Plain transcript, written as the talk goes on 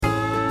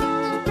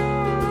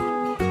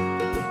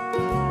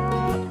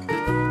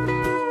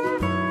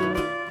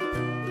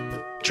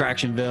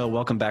Tractionville,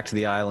 welcome back to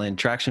the island.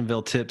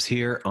 Tractionville tips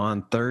here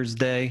on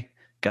Thursday.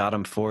 Got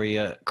them for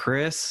you.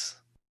 Chris,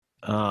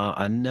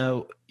 I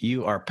know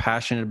you are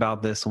passionate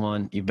about this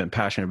one. You've been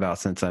passionate about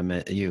since I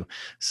met you.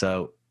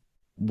 So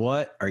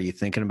what are you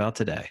thinking about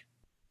today?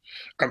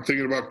 I'm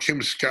thinking about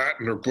Kim Scott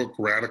and her book,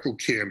 Radical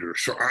Candor.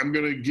 So I'm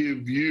going to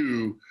give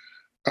you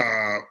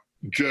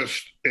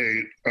just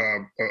a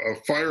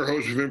fire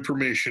hose of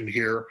information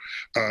here.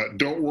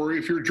 Don't worry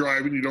if you're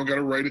driving; you don't got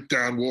to write it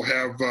down. We'll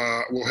have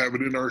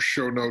it in our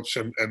show notes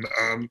and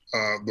on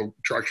the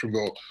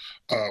Tractionville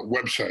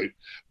website.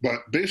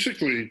 But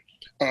basically,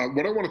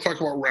 what I want to talk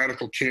about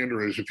Radical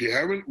Candor is, if you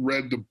haven't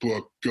read the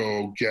book,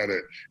 go get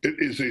it. It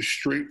is a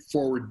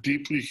straightforward,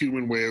 deeply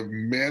human way of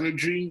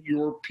managing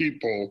your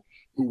people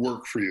who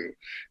work for you.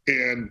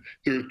 And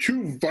there are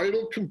two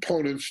vital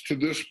components to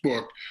this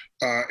book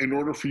in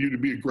order for you to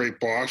be a great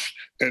boss.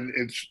 And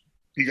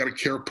you got to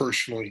care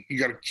personally. You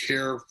got to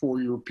care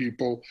for your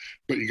people,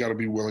 but you got to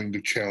be willing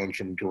to challenge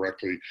them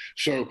directly.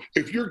 So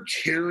if you're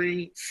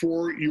caring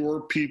for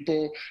your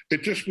people,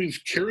 it just means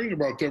caring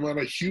about them on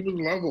a human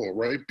level,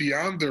 right?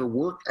 Beyond their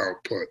work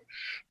output.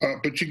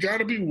 But you got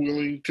to be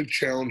willing to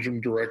challenge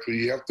them directly.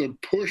 You have to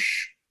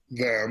push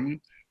them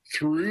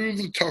through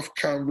the tough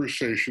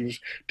conversations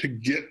to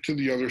get to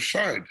the other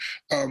side.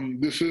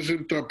 This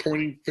isn't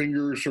pointing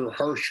fingers or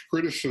harsh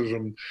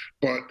criticism,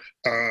 but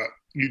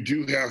you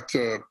do have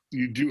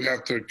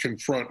to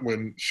confront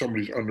when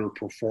somebody's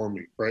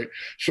underperforming, right?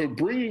 So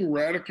bringing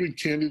radically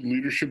candid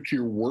leadership to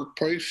your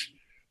workplace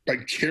by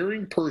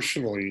caring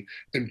personally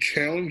and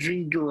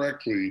challenging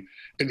directly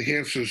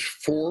enhances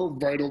four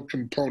vital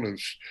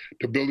components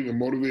to building a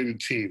motivated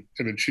team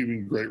and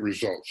achieving great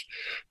results.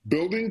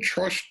 Building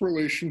trust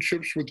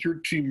relationships with your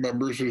team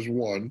members is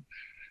one.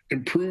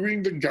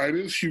 Improving the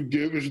guidance you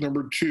give is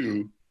number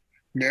two.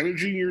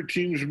 Managing your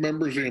team's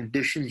members'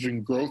 ambitions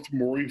and growth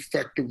more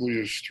effectively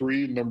is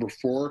three. And number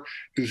four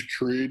is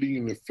creating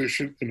an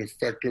efficient and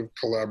effective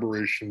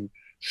collaboration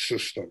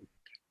system.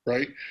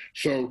 Right?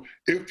 So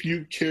if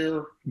you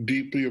care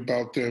deeply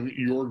about them,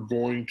 you're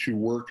going to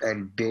work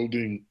on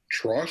building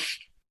trust.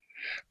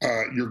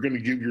 You're going to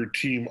give your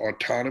team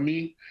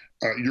autonomy.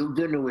 You're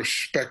going to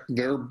respect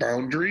their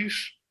boundaries,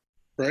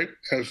 right,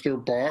 as their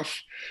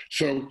boss.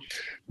 So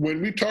when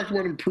we talk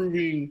about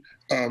improving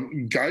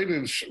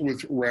guidance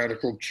with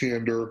radical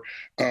candor,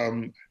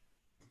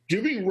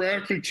 giving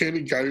radically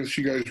candid guidance,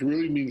 you guys,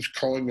 really means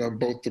calling on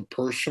both the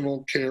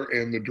personal care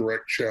and the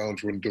direct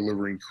challenge when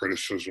delivering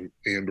criticism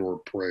and or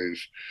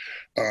praise.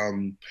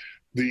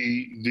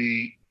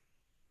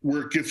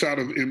 Where it gets out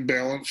of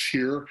imbalance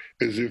here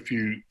is if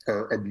you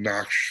are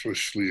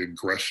obnoxiously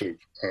aggressive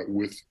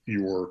with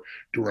your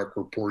direct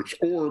reports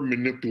or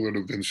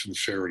manipulative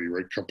insincerity,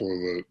 right? A couple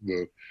of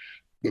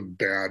the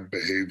bad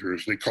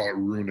behaviors. They call it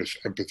ruinous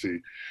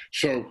empathy.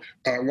 So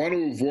I want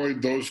to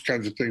avoid those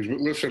kinds of things. But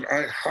listen,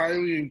 I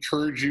highly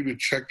encourage you to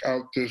check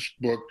out this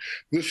book.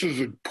 This is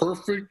a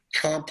perfect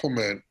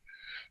complement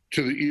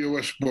to the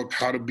EOS book,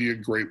 How to Be a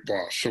Great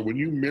Boss. So when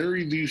you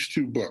marry these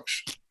two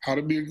books, How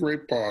to Be a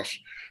Great Boss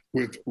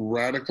with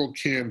Radical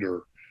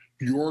Candor,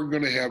 you're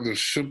going to have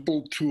this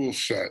simple tool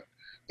set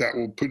that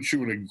will put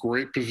you in a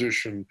great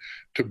position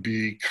to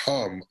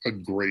become a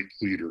great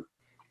leader.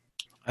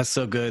 That's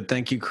so good.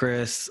 Thank you,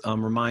 Chris.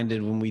 I'm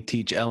reminded when we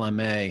teach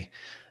LMA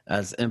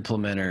as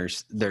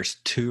implementers, there's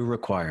two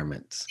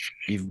requirements.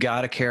 You've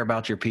got to care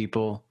about your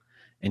people,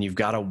 and you've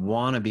got to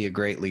want to be a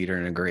great leader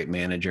and a great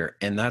manager.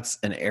 And that's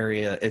an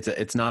area,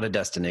 it's not a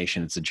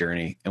destination, it's a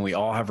journey. And we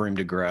all have room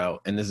to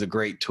grow. And this is a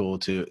great tool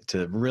to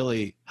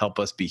really help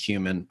us be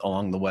human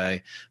along the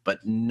way,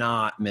 but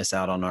not miss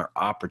out on our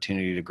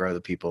opportunity to grow the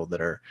people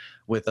that are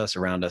with us,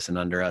 around us, and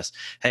under us.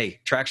 Hey,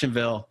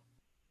 Tractionville,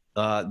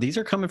 these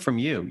are coming from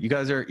you. You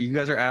guys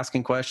are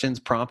asking questions,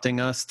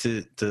 prompting us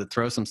to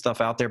throw some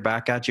stuff out there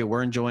back at you.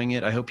 We're enjoying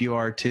it. I hope you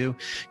are too.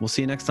 We'll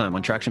see you next time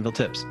on Tractionville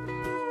Tips.